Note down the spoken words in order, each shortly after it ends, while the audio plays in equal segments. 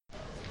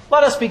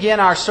Let us begin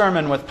our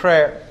sermon with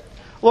prayer.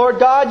 Lord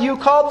God, you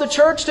called the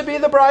church to be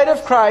the bride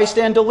of Christ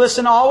and to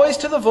listen always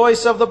to the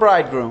voice of the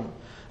bridegroom.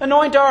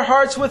 Anoint our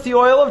hearts with the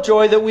oil of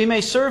joy that we may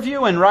serve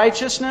you in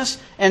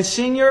righteousness and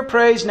sing your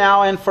praise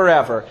now and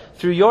forever.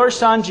 Through your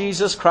Son,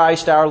 Jesus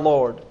Christ our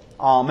Lord.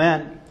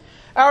 Amen.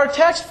 Our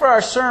text for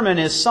our sermon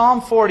is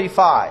Psalm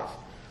 45.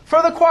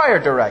 For the choir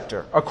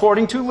director,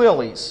 according to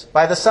Lilies,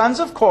 by the sons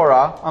of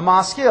Korah, a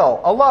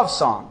maskil, a love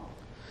song.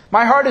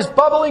 My heart is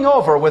bubbling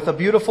over with a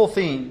beautiful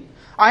theme.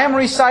 I am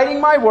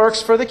reciting my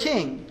works for the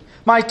King.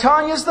 My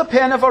tongue is the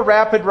pen of a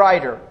rapid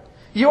writer.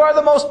 You are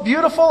the most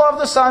beautiful of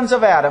the sons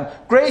of Adam.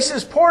 Grace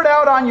is poured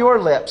out on your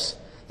lips.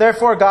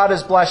 Therefore God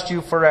has blessed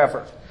you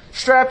forever.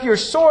 Strap your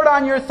sword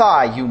on your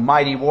thigh, you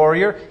mighty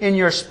warrior, in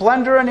your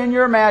splendor and in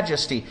your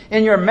majesty.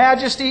 In your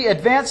majesty,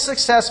 advance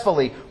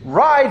successfully.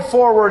 Ride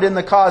forward in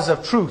the cause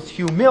of truth,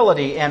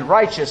 humility, and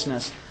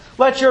righteousness.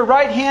 Let your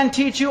right hand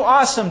teach you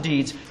awesome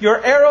deeds.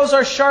 Your arrows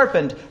are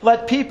sharpened.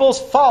 Let peoples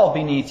fall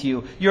beneath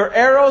you. Your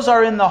arrows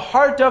are in the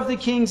heart of the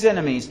king's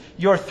enemies.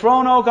 Your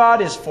throne, O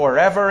God, is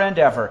forever and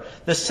ever.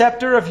 The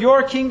scepter of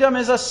your kingdom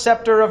is a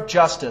scepter of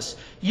justice.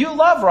 You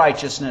love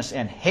righteousness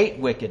and hate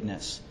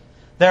wickedness.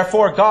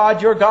 Therefore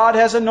God, your God,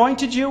 has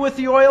anointed you with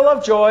the oil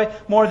of joy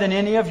more than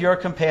any of your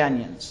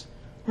companions.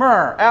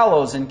 Myrrh,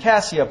 aloes, and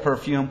cassia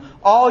perfume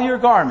all your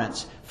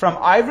garments. From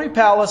ivory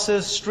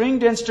palaces,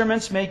 stringed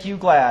instruments make you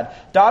glad.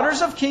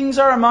 Daughters of kings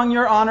are among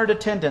your honored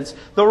attendants.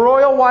 The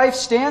royal wife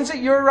stands at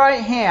your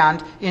right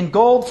hand in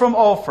gold from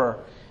Ophir.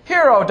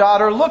 Hear, O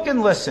daughter, look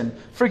and listen.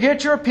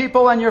 Forget your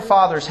people and your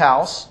father's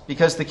house,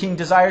 because the king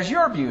desires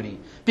your beauty.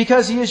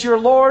 Because he is your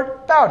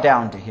Lord, bow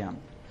down to him.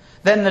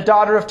 Then the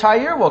daughter of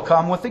Tyre will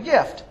come with a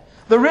gift.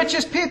 The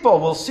richest people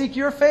will seek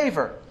your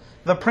favor.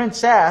 The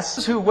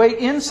princess who wait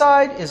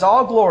inside is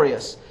all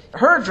glorious.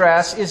 Her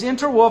dress is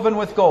interwoven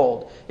with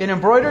gold. In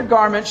embroidered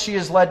garments she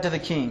is led to the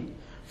king.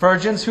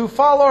 Virgins who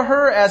follow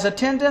her as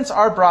attendants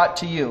are brought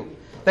to you.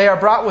 They are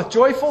brought with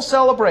joyful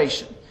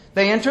celebration.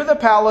 They enter the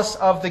palace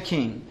of the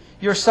king.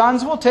 Your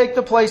sons will take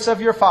the place of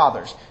your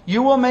fathers.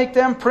 You will make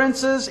them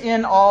princes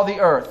in all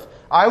the earth.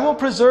 I will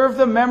preserve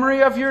the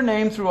memory of your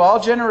name through all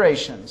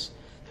generations.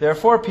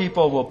 Therefore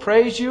people will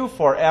praise you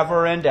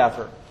forever and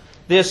ever.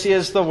 This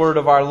is the word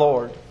of our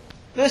Lord.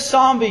 This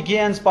psalm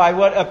begins by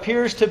what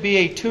appears to be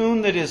a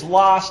tune that is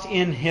lost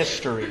in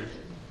history.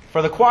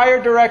 For the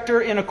choir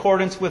director, in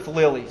accordance with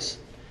Lilies.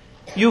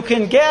 You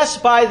can guess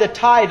by the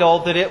title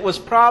that it was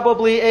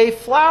probably a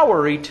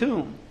flowery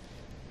tune.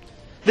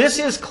 This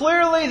is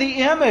clearly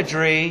the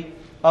imagery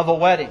of a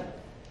wedding.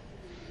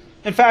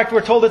 In fact,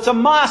 we're told it's a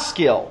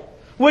maskil,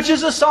 which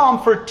is a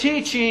psalm for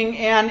teaching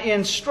and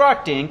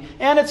instructing,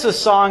 and it's a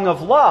song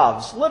of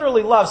loves,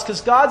 literally loves,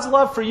 because God's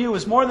love for you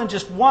is more than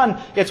just one.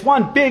 It's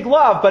one big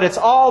love, but it's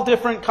all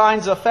different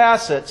kinds of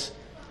facets.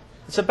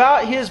 It's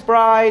about His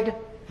bride,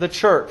 the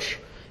church,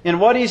 and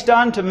what He's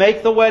done to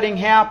make the wedding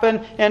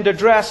happen and to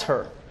dress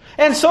her.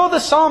 And so the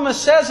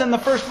psalmist says in the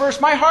first verse,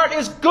 my heart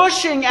is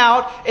gushing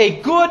out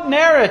a good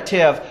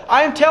narrative.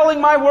 I am telling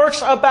my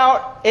works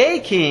about a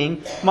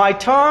king. My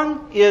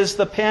tongue is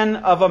the pen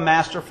of a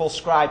masterful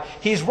scribe.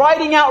 He's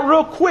writing out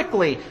real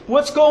quickly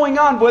what's going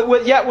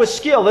on, yet with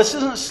skill. This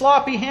isn't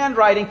sloppy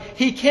handwriting.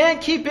 He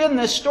can't keep in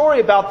this story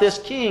about this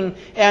king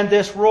and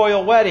this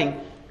royal wedding.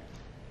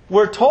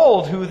 We're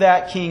told who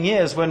that king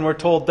is when we're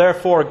told,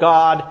 therefore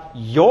God,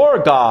 your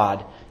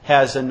God,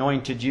 has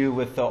anointed you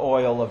with the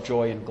oil of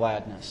joy and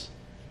gladness.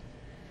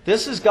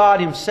 This is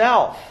God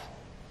Himself.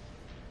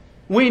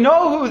 We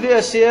know who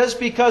this is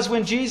because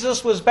when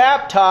Jesus was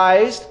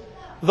baptized,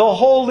 the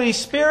Holy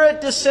Spirit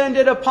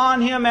descended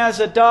upon Him as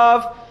a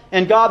dove,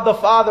 and God the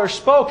Father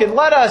spoke. And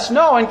let us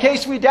know, in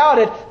case we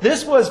doubted,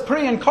 this was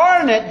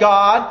pre-incarnate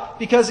God,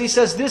 because He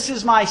says, this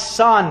is my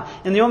Son.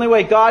 And the only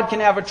way God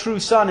can have a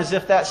true Son is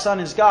if that Son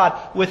is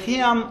God. With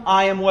Him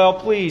I am well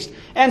pleased.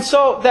 And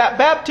so that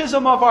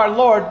baptism of our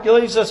Lord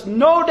leaves us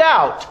no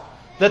doubt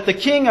that the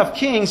King of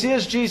Kings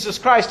is Jesus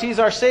Christ. He's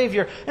our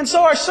Savior. And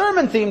so our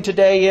sermon theme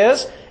today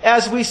is,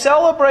 as we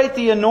celebrate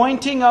the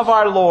anointing of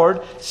our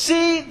Lord,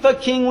 see the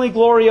kingly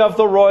glory of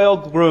the royal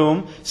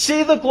groom,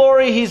 see the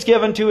glory He's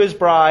given to His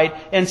bride,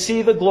 and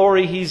see the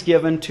glory He's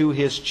given to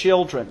His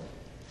children.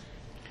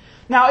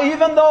 Now,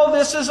 even though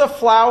this is a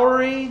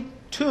flowery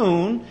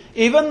tune,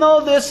 even though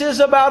this is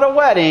about a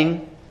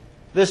wedding,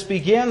 this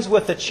begins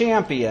with a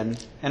champion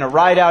and a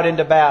ride out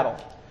into battle.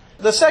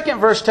 The second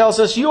verse tells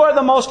us, you are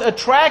the most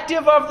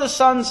attractive of the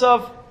sons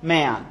of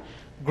man.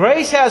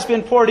 Grace has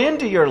been poured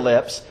into your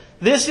lips.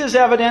 This is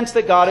evidence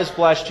that God has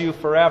blessed you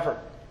forever.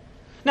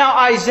 Now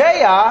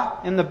Isaiah,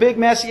 in the big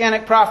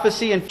messianic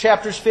prophecy in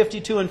chapters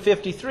 52 and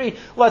 53,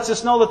 lets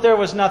us know that there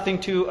was nothing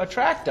to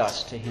attract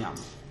us to Him.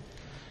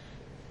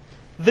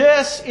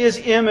 This is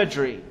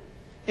imagery.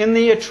 In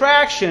the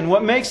attraction,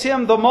 what makes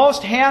Him the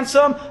most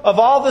handsome of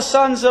all the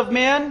sons of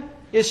men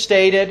is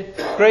stated,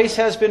 grace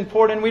has been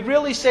poured, and we'd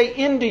really say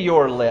into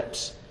your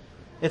lips.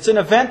 It's an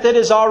event that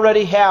has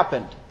already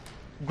happened.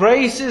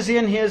 Grace is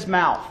in His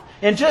mouth.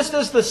 And just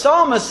as the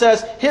psalmist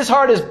says, his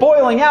heart is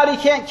boiling out, he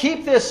can't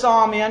keep this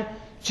psalm in,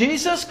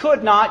 Jesus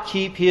could not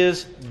keep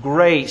His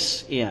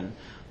grace in.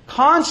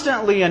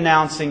 Constantly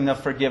announcing the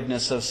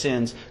forgiveness of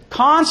sins,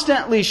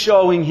 constantly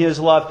showing His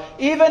love.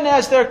 Even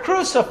as they're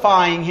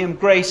crucifying Him,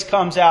 grace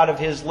comes out of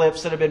His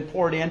lips that have been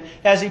poured in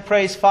as He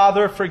prays,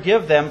 Father,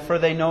 forgive them, for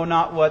they know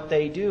not what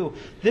they do.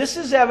 This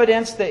is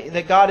evidence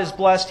that God has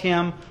blessed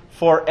Him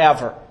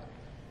forever.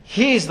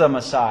 He's the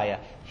Messiah.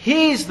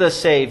 He's the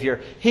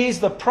Savior. He's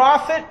the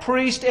prophet,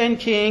 priest, and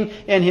king,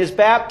 and His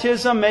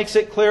baptism makes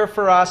it clear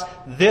for us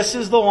this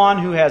is the one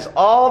who has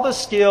all the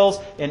skills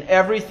and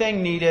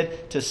everything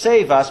needed to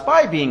save us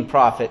by being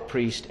prophet,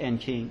 priest,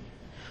 and king.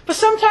 But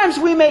sometimes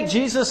we make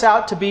Jesus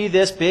out to be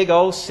this big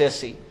old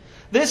sissy.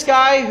 This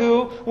guy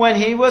who, when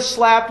he was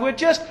slapped, would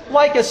just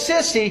like a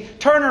sissy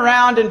turn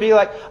around and be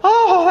like,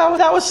 oh,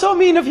 that was so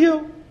mean of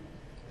you.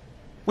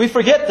 We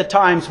forget the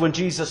times when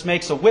Jesus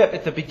makes a whip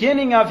at the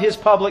beginning of His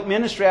public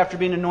ministry after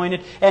being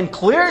anointed and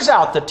clears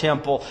out the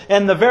temple.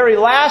 And the very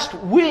last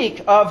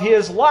week of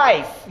His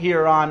life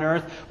here on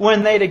earth,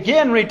 when they'd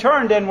again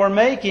returned and were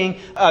making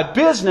a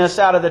business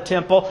out of the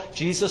temple,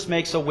 Jesus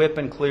makes a whip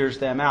and clears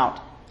them out.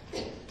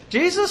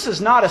 Jesus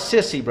is not a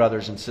sissy,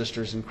 brothers and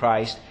sisters in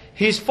Christ.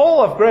 He's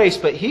full of grace,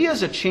 but He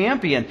is a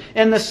champion.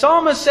 And the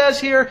psalmist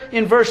says here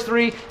in verse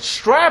 3,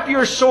 strap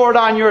your sword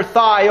on your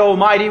thigh, O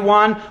mighty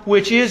one,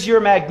 which is your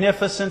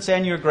magnificence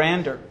and your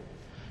grandeur.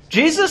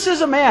 Jesus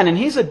is a man, and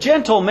He's a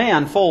gentle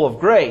man full of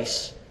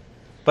grace.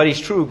 But He's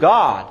true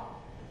God.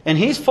 And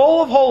He's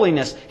full of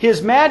holiness,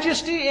 His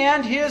majesty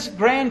and His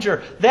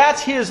grandeur.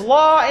 That's His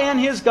law and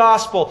His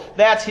gospel.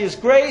 That's His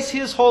grace,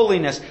 His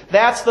holiness.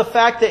 That's the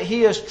fact that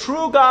He is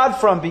true God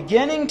from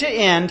beginning to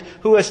end,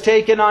 who has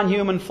taken on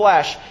human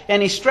flesh.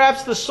 And He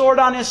straps the sword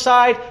on His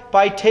side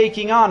by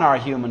taking on our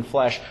human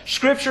flesh.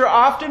 Scripture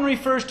often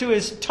refers to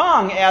His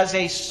tongue as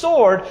a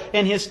sword,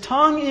 and His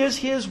tongue is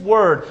His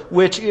word,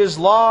 which is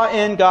law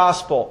and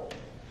gospel.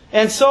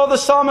 And so the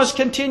psalmist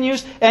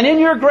continues, and in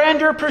your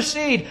grandeur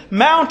proceed,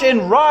 mount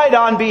and ride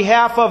on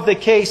behalf of the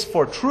case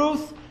for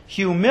truth,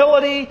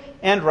 humility,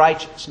 and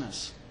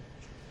righteousness.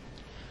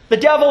 The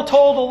devil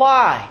told a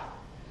lie.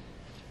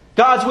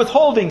 God's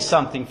withholding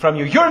something from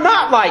you. You're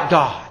not like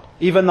God.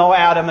 Even though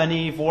Adam and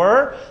Eve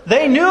were.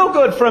 They knew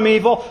good from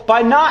evil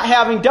by not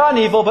having done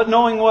evil, but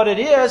knowing what it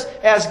is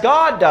as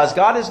God does.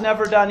 God has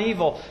never done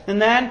evil.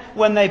 And then,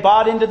 when they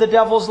bought into the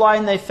devil's lie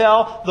and they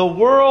fell, the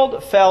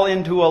world fell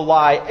into a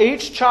lie.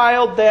 Each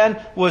child then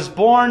was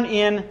born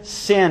in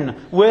sin,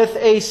 with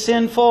a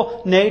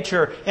sinful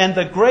nature. And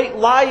the great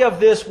lie of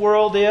this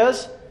world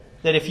is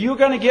that if you're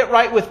going to get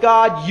right with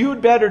God,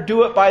 you'd better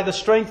do it by the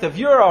strength of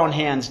your own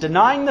hands,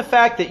 denying the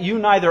fact that you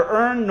neither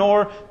earn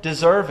nor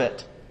deserve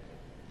it.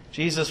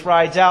 Jesus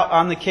rides out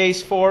on the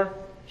case for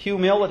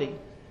humility.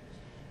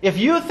 If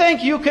you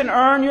think you can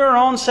earn your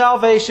own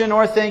salvation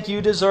or think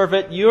you deserve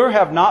it, you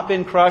have not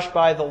been crushed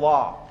by the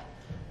law.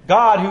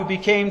 God, who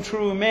became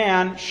true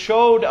man,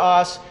 showed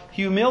us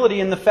humility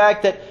in the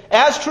fact that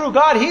as true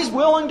God, He's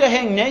willing to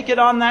hang naked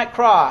on that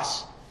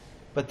cross.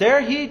 But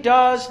there He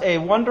does a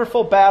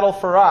wonderful battle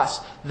for us.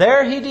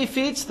 There He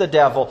defeats the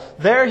devil.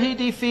 There He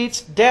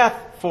defeats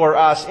death for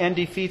us and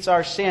defeats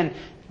our sin.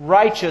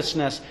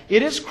 Righteousness.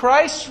 It is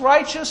Christ's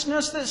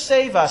righteousness that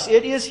saves us.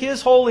 It is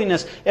His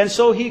holiness. And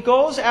so He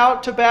goes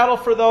out to battle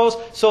for those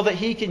so that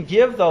He can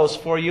give those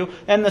for you.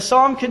 And the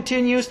psalm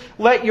continues,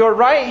 let your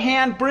right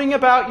hand bring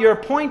about your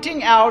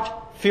pointing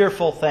out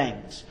fearful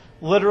things.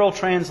 Literal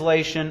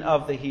translation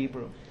of the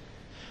Hebrew.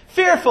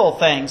 Fearful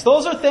things.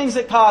 Those are things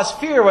that cause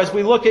fear as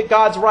we look at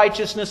God's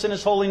righteousness and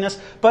His holiness.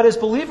 But as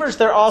believers,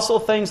 they're also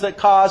things that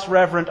cause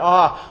reverent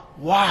awe.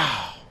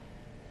 Wow!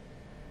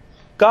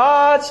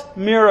 God's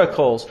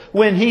miracles,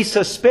 when He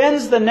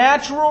suspends the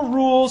natural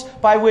rules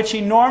by which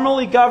He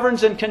normally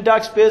governs and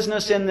conducts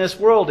business in this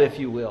world, if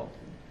you will.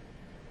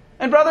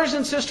 And brothers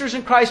and sisters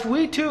in Christ,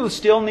 we too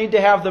still need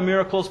to have the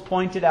miracles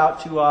pointed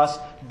out to us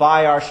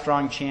by our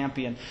strong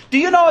champion. Do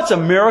you know it's a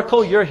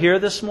miracle you're here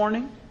this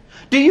morning?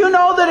 Do you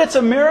know that it's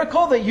a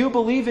miracle that you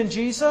believe in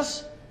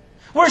Jesus?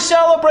 We're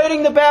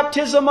celebrating the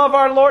baptism of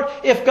our Lord.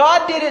 If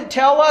God didn't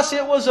tell us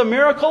it was a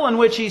miracle in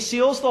which He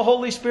seals the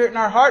Holy Spirit in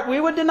our heart, we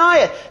would deny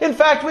it. In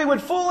fact, we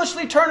would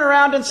foolishly turn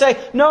around and say,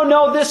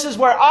 no, this is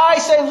where I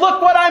say,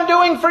 look what I'm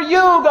doing for you,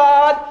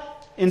 God.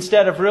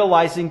 Instead of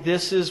realizing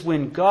this is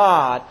when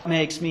God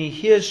makes me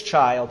His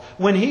child.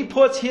 When He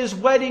puts His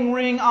wedding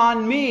ring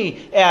on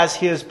me as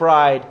His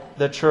bride,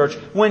 the church.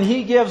 When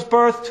He gives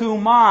birth to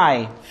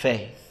my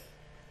faith.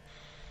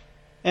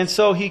 And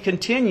so He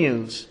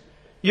continues,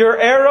 your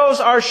arrows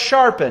are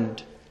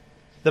sharpened.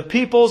 The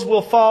peoples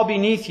will fall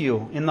beneath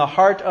you in the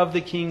heart of the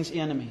king's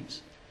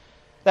enemies.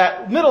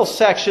 That middle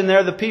section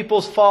there, the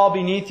peoples fall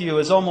beneath you,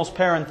 is almost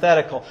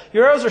parenthetical.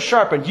 Your arrows are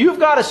sharpened. You've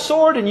got a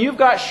sword and you've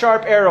got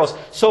sharp arrows.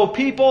 So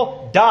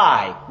people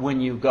die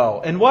when you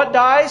go. And what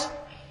dies?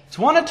 It's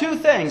one of two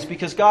things,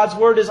 because God's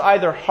Word is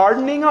either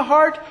hardening a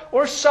heart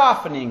or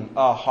softening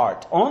a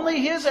heart.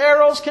 Only His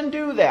arrows can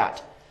do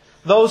that.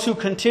 Those who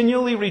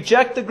continually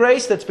reject the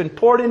grace that's been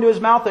poured into His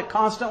mouth that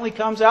constantly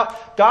comes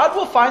out, God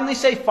will finally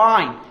say,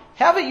 fine,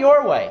 have it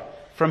your way.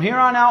 From here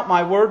on out,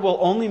 my word will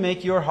only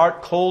make your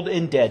heart cold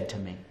and dead to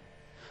me.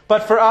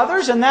 But for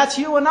others, and that's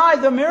you and I,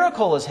 the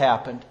miracle has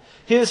happened.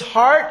 His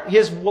heart,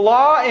 His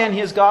law and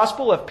His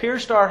gospel have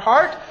pierced our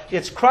heart.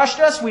 It's crushed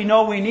us. We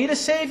know we need a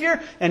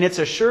Savior. And it's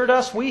assured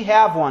us we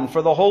have one.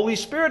 For the Holy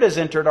Spirit has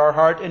entered our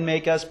heart and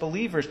make us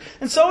believers.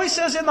 And so He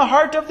says, in the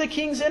heart of the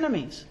king's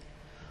enemies.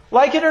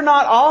 Like it or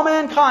not, all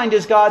mankind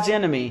is God's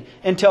enemy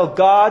until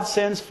God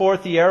sends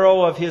forth the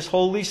arrow of His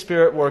Holy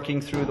Spirit working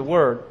through the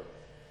Word.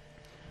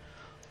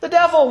 The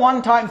devil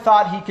one time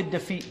thought he could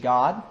defeat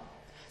God.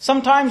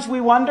 Sometimes we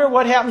wonder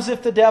what happens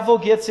if the devil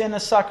gets in a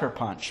sucker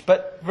punch.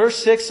 But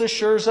verse 6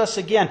 assures us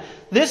again,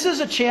 this is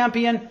a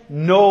champion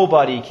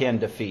nobody can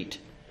defeat.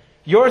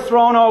 Your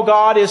throne, O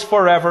God, is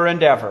forever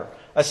and ever.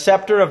 A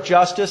scepter of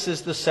justice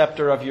is the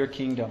scepter of your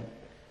kingdom.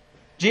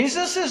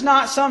 Jesus is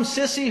not some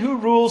sissy who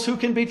rules, who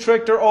can be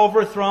tricked or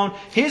overthrown.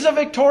 He's a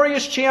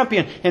victorious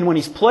champion. And when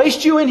He's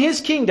placed you in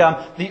His kingdom,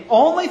 the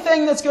only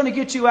thing that's going to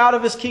get you out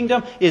of His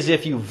kingdom is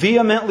if you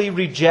vehemently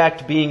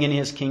reject being in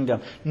His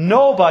kingdom.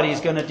 Nobody's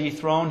going to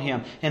dethrone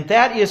Him. And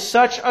that is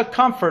such a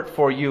comfort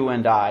for you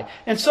and I.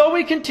 And so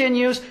He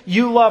continues,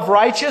 you love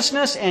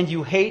righteousness and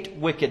you hate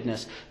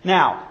wickedness.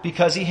 Now,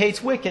 because He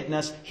hates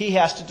wickedness, He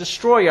has to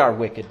destroy our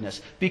wickedness.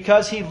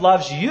 Because He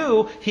loves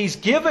you, He's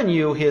given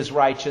you His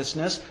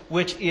righteousness,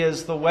 which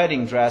is the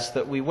wedding dress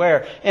that we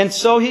wear. And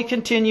so He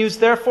continues,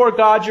 therefore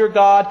God your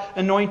God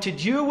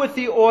anointed you with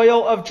the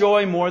oil of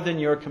joy more than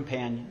your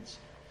companions.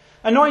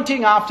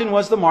 Anointing often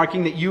was the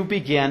marking that you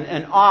begin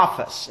an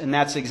office. And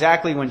that's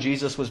exactly when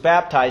Jesus was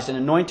baptized and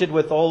anointed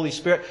with the Holy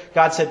Spirit.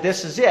 God said,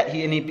 this is it.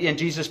 And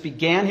Jesus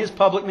began His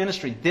public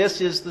ministry. This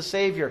is the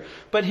Savior.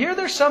 But here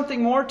there's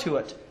something more to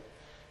it.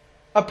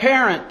 A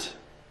parent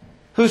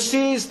who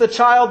sees the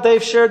child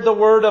they've shared the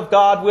Word of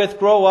God with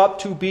grow up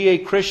to be a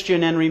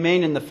Christian and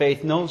remain in the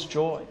faith knows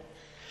joy.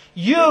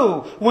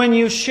 You, when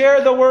you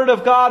share the Word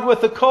of God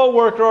with a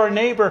coworker or a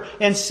neighbor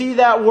and see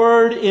that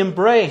Word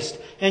embraced,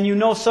 and you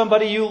know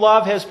somebody you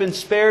love has been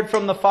spared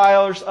from the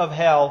fires of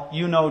hell,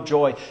 you know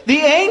joy. The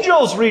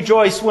angels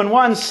rejoice when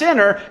one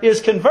sinner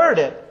is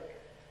converted.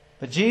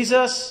 But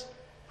Jesus,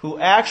 who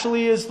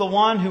actually is the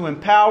one who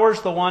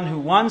empowers, the one who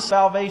won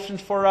salvation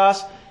for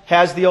us,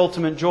 has the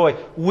ultimate joy.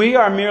 We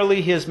are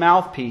merely His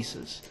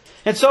mouthpieces.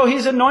 And so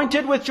He's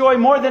anointed with joy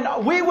more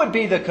than we would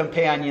be the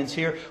companions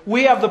here.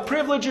 We have the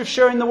privilege of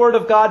sharing the Word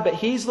of God, but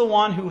He's the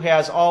one who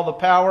has all the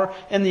power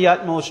and the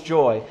utmost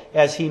joy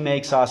as He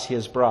makes us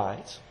His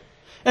brides.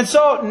 And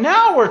so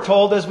now we're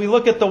told, as we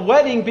look at the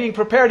wedding being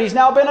prepared, He's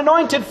now been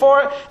anointed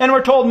for it. And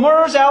we're told,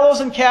 myrrh, aloes,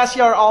 and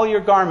cassia are all your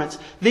garments.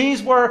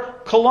 These were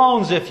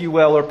colognes, if you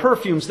will, or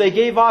perfumes. They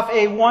gave off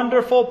a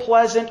wonderful,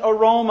 pleasant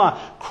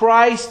aroma.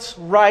 Christ's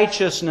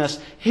righteousness,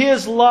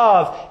 His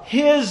love,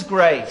 His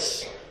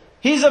grace.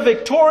 He's a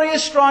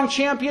victorious, strong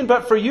champion,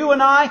 but for you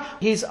and I,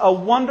 He's a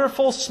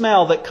wonderful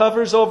smell that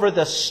covers over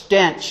the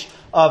stench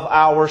of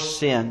our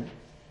sin.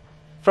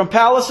 From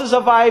palaces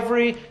of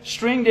ivory,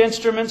 stringed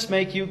instruments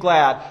make you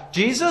glad.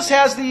 Jesus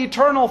has the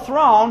eternal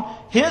throne.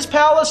 His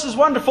palace is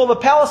wonderful, the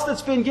palace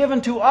that's been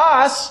given to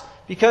us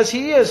because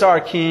He is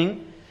our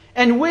King.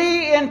 And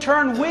we, in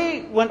turn,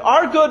 when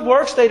our good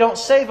works, they don't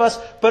save us,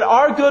 but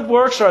our good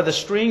works are the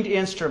stringed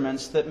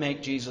instruments that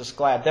make Jesus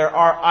glad. There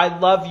are I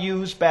love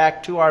yous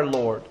back to our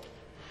Lord.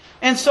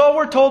 And so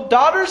we're told,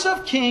 daughters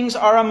of kings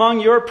are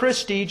among your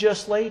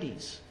prestigious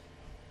ladies.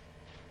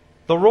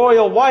 The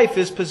royal wife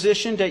is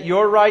positioned at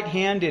your right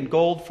hand in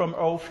gold from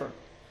Ophir.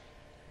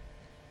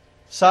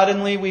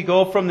 Suddenly we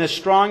go from this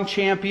strong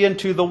champion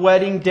to the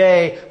wedding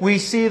day. We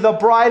see the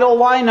bridal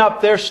lineup.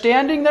 They're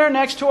standing there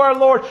next to our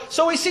Lord.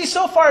 So we see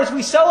so far as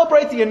we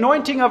celebrate the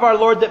anointing of our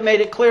Lord that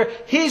made it clear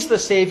He's the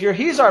Savior.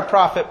 He's our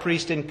prophet,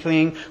 priest, and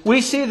king.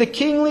 We see the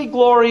kingly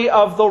glory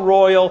of the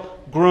royal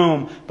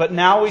groom. But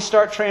now we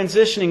start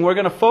transitioning. We're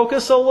going to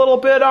focus a little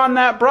bit on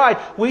that bride.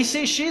 We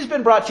see she's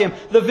been brought to Him.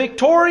 The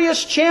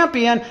victorious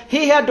champion,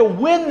 He had to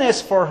win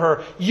this for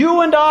her.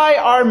 You and I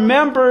are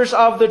members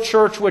of the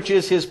church, which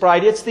is His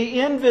bride. It's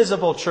the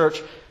invisible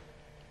church.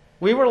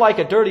 We were like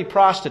a dirty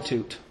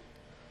prostitute,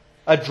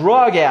 a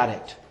drug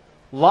addict,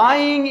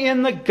 lying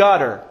in the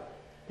gutter,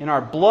 in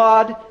our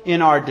blood,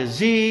 in our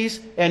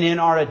disease, and in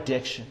our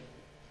addiction.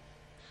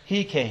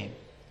 He came.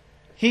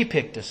 He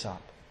picked us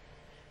up.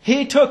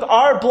 He took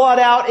our blood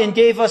out and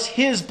gave us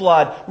His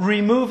blood,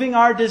 removing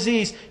our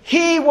disease.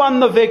 He won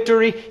the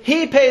victory.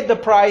 He paid the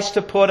price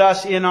to put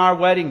us in our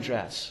wedding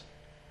dress.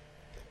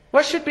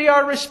 What should be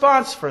our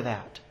response for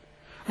that?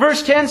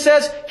 Verse 10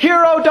 says,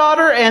 "Hear, O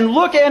daughter, and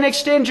look and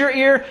extend your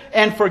ear,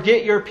 and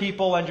forget your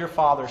people and your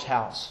father's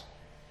house."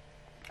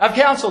 I've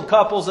counseled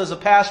couples as a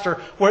pastor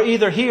where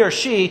either he or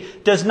she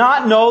does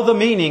not know the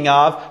meaning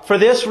of, "For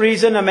this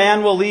reason a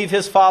man will leave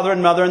his father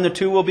and mother and the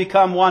two will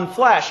become one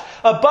flesh."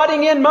 A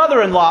butting in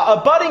mother-in-law,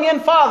 a butting in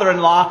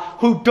father-in-law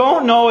who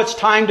don't know it's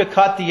time to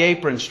cut the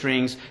apron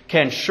strings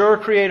can sure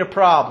create a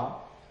problem.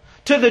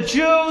 To the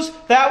Jews,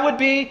 that would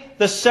be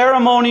the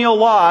ceremonial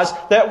laws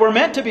that were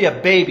meant to be a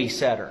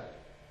babysitter.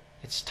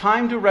 It's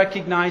time to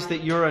recognize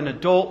that you're an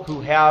adult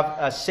who have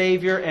a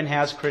Savior and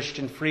has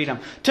Christian freedom.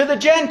 To the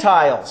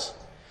Gentiles,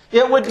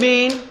 It would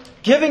mean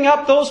giving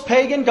up those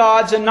pagan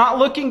gods and not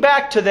looking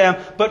back to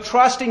them, but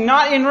trusting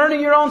not in earning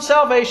your own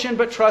salvation,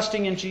 but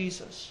trusting in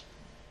Jesus.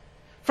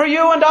 For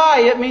you and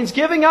I, it means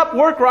giving up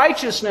work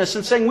righteousness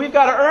and saying we've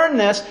got to earn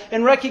this,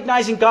 and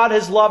recognizing God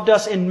has loved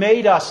us and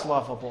made us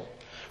lovable.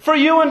 For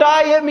you and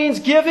I, it means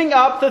giving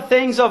up the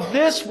things of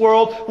this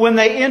world when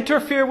they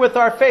interfere with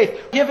our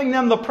faith, giving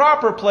them the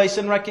proper place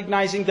and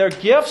recognizing they're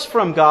gifts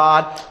from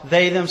God.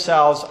 They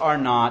themselves are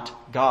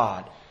not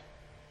God.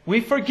 We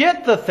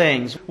forget the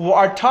things.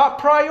 Our top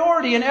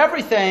priority in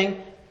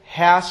everything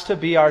has to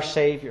be our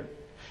Savior.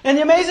 And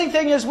the amazing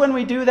thing is when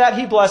we do that,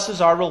 He blesses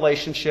our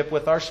relationship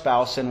with our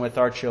spouse and with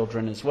our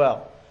children as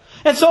well.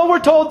 And so we're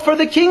told, for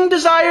the King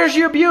desires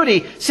your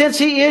beauty. Since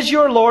He is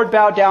your Lord,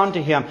 bow down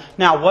to Him.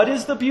 Now, what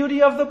is the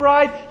beauty of the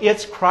bride?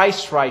 It's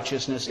Christ's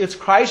righteousness. It's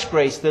Christ's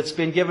grace that's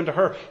been given to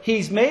her.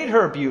 He's made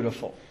her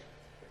beautiful.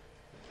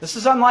 This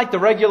is unlike the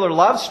regular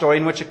love story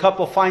in which a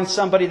couple finds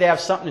somebody they have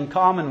something in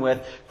common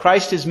with.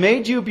 Christ has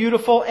made you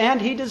beautiful and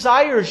He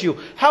desires you.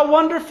 How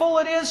wonderful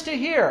it is to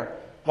hear.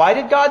 Why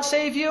did God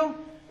save you?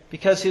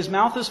 Because His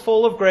mouth is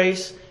full of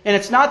grace. And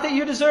it's not that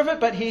you deserve it,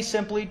 but He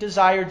simply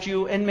desired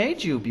you and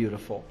made you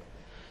beautiful.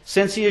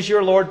 Since He is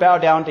your Lord, bow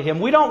down to Him.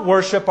 We don't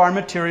worship our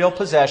material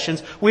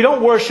possessions. We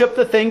don't worship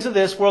the things of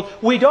this world.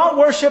 We don't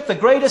worship the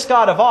greatest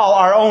God of all,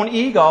 our own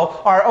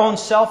ego, our own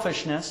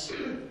selfishness.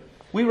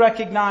 We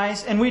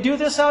recognize, and we do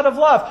this out of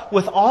love.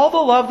 With all the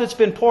love that's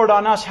been poured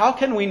on us, how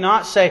can we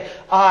not say,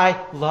 I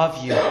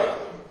love you?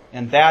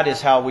 And that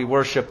is how we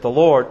worship the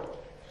Lord.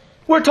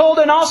 We're told,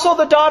 and also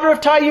the daughter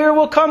of Tyre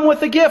will come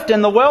with a gift,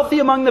 and the wealthy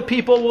among the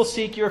people will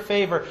seek your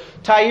favor.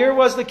 Tyre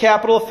was the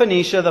capital of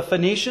Phoenicia. The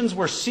Phoenicians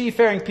were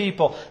seafaring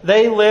people.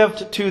 They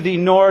lived to the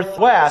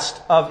northwest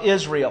of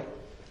Israel.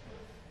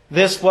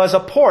 This was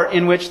a port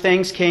in which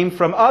things came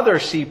from other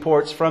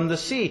seaports from the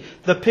sea.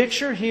 The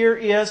picture here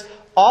is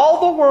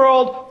all the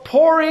world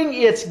pouring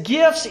its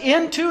gifts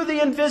into the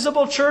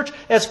invisible church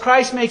as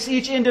Christ makes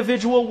each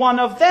individual one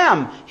of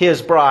them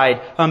His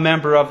bride, a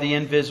member of the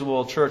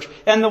invisible church.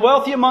 And the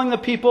wealthy among the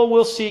people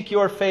will seek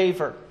your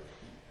favor.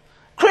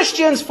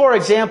 Christians, for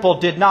example,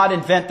 did not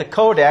invent the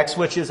Codex,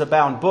 which is a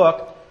bound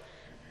book.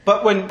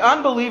 But when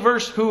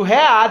unbelievers who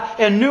had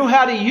and knew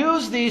how to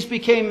use these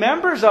became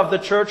members of the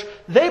church,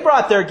 they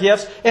brought their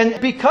gifts.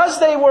 And because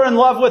they were in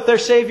love with their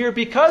Savior,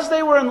 because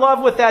they were in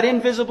love with that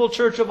invisible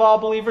church of all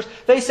believers,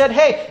 they said,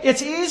 hey,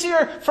 it's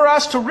easier for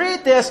us to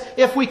read this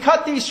if we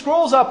cut these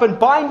scrolls up and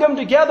bind them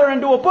together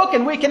into a book,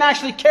 and we can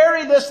actually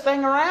carry this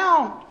thing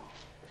around.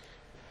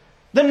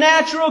 The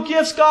natural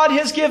gifts God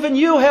has given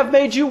you have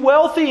made you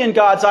wealthy in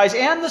God's eyes,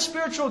 and the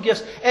spiritual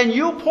gifts. And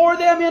you pour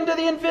them into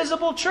the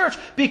invisible church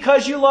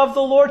because you love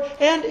the Lord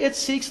and it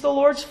seeks the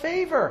Lord's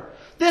favor.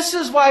 This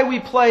is why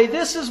we play.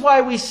 This is why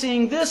we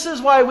sing. This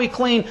is why we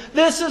clean.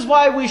 This is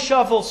why we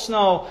shovel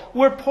snow.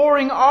 We're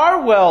pouring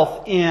our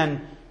wealth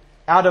in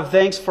out of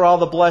thanks for all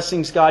the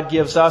blessings God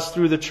gives us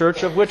through the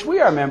church of which we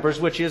are members,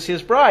 which is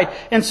His bride.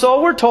 And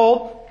so we're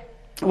told,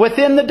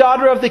 within the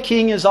daughter of the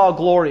King is all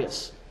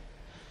glorious.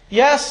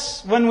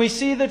 Yes, when we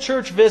see the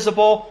church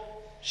visible,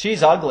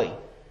 she's ugly.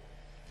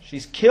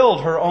 She's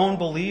killed her own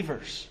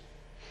believers.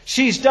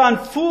 She's done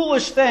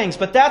foolish things,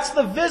 but that's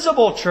the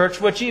visible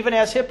church, which even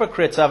has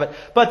hypocrites of it.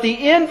 But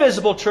the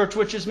invisible church,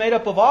 which is made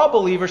up of all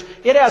believers,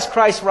 it has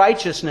Christ's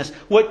righteousness.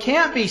 What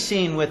can't be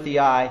seen with the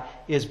eye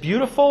is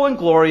beautiful and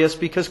glorious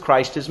because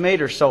Christ has made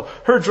her so.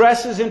 Her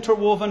dress is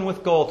interwoven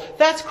with gold.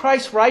 That's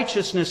Christ's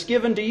righteousness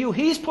given to you.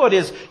 He's put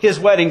His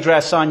wedding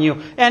dress on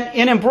you. And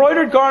in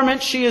embroidered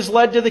garments she is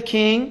led to the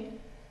King.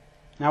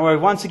 Now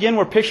once again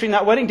we're picturing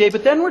that wedding day,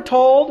 but then we're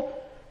told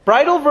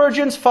bridal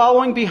virgins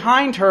following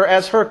behind her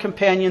as her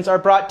companions are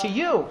brought to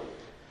you.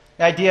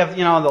 The idea of,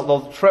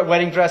 the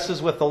wedding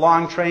dresses with the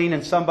long train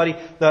and somebody,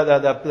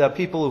 the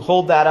people who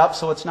hold that up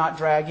so it's not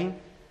dragging.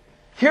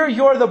 Here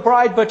you're the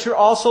bride, but you're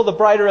also the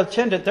bride or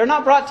attendant. They're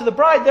not brought to the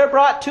bride, they're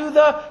brought to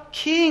the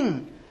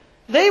King.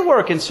 They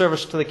work in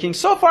service to the King.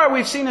 So far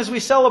we've seen, as we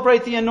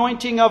celebrate the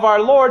anointing of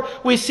our Lord,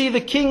 we see the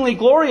kingly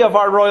glory of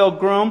our royal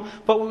groom,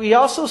 but we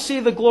also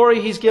see the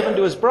glory He's given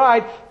to His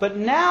bride. But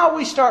now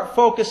we start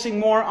focusing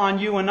more on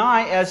you and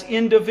I as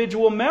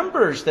individual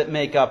members that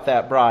make up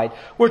that bride.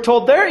 We're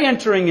told they're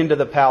entering into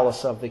the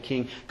palace of the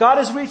King. God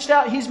has reached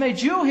out. He's made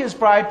you His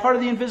bride, part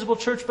of the invisible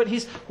church, but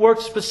He's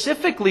worked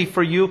specifically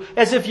for you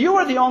as if you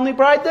were the only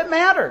bride that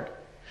mattered.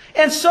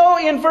 And so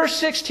in verse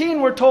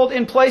 16 we're told,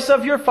 in place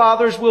of your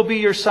fathers will be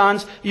your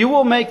sons. You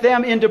will make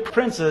them into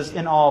princes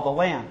in all the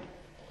land.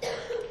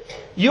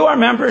 You are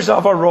members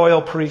of a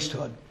royal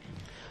priesthood.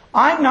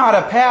 I'm not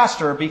a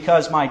pastor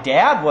because my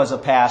dad was a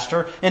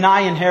pastor and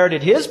I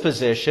inherited his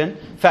position.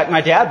 In fact,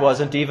 my dad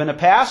wasn't even a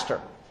pastor.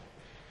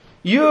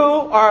 You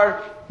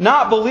are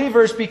not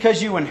believers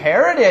because you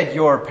inherited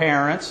your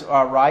parents,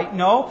 all right?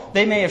 No,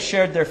 they may have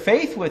shared their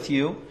faith with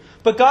you.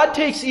 But God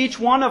takes each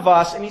one of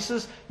us and He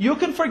says, you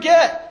can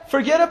forget.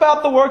 Forget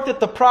about the work that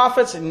the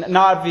prophets, and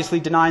not obviously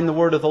denying the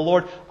word of the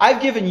Lord.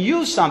 I've given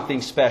you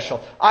something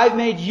special. I've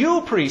made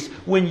you priests.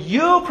 When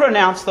you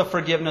pronounce the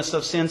forgiveness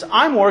of sins,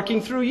 I'm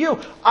working through you.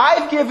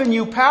 I've given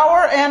you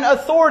power and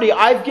authority.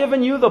 I've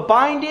given you the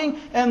binding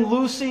and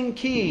loosing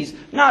keys.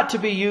 Not to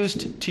be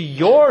used to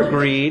your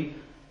greed,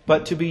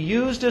 but to be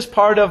used as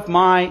part of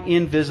my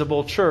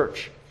invisible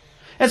church.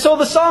 And so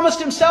the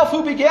psalmist himself,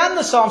 who began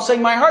the psalm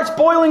saying, my heart's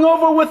boiling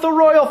over with the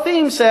royal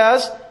theme,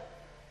 says,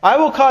 I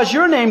will cause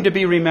your name to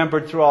be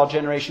remembered through all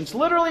generations.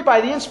 Literally,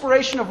 by the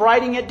inspiration of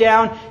writing it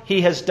down,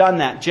 he has done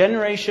that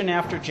generation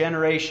after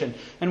generation.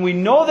 And we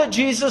know that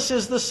Jesus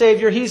is the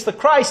Savior. He's the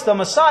Christ, the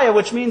Messiah,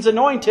 which means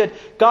anointed.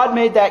 God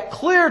made that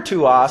clear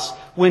to us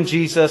when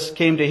Jesus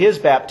came to His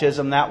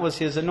baptism. That was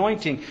His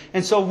anointing.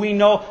 And so we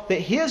know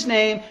that His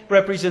name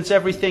represents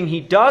everything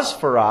He does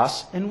for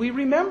us. And we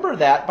remember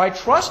that by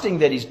trusting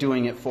that He's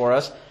doing it for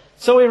us.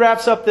 So he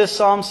wraps up this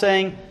psalm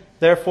saying,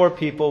 therefore,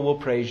 people will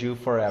praise you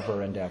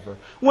forever and ever.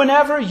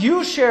 Whenever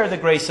you share the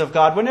grace of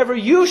God, whenever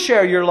you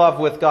share your love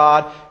with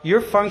God,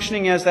 you're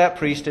functioning as that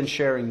priest and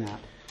sharing that.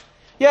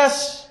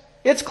 Yes,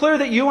 it's clear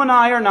that you and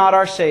I are not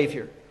our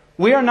Savior.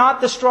 We are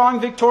not the strong,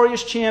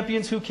 victorious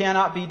champions who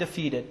cannot be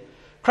defeated.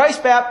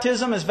 Christ's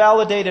baptism has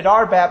validated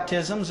our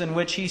baptisms, in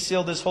which He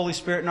sealed His Holy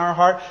Spirit in our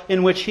heart,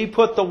 in which He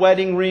put the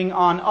wedding ring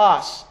on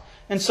us.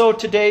 And so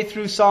today,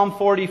 through Psalm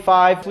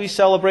 45, we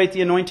celebrate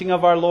the anointing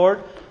of our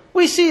Lord.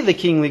 We see the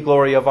kingly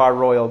glory of our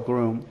royal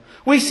groom.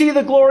 We see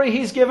the glory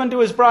He's given to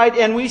His bride,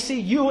 and we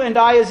see you and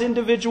I as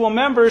individual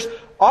members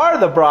are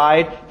the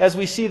bride as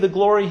we see the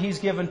glory He's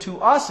given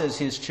to us as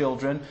His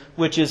children,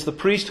 which is the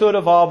priesthood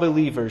of all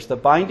believers, the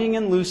binding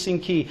and loosing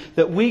key,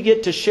 that we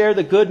get to share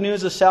the good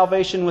news of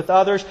salvation with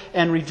others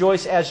and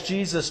rejoice as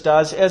Jesus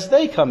does as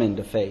they come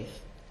into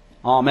faith.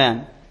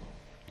 Amen.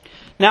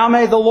 Now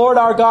may the Lord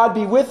our God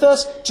be with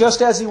us,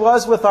 just as He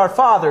was with our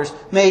fathers.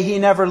 May He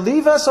never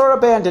leave us or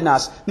abandon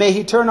us. May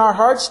He turn our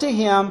hearts to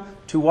Him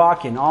to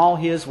walk in all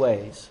His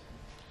ways.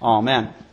 Amen.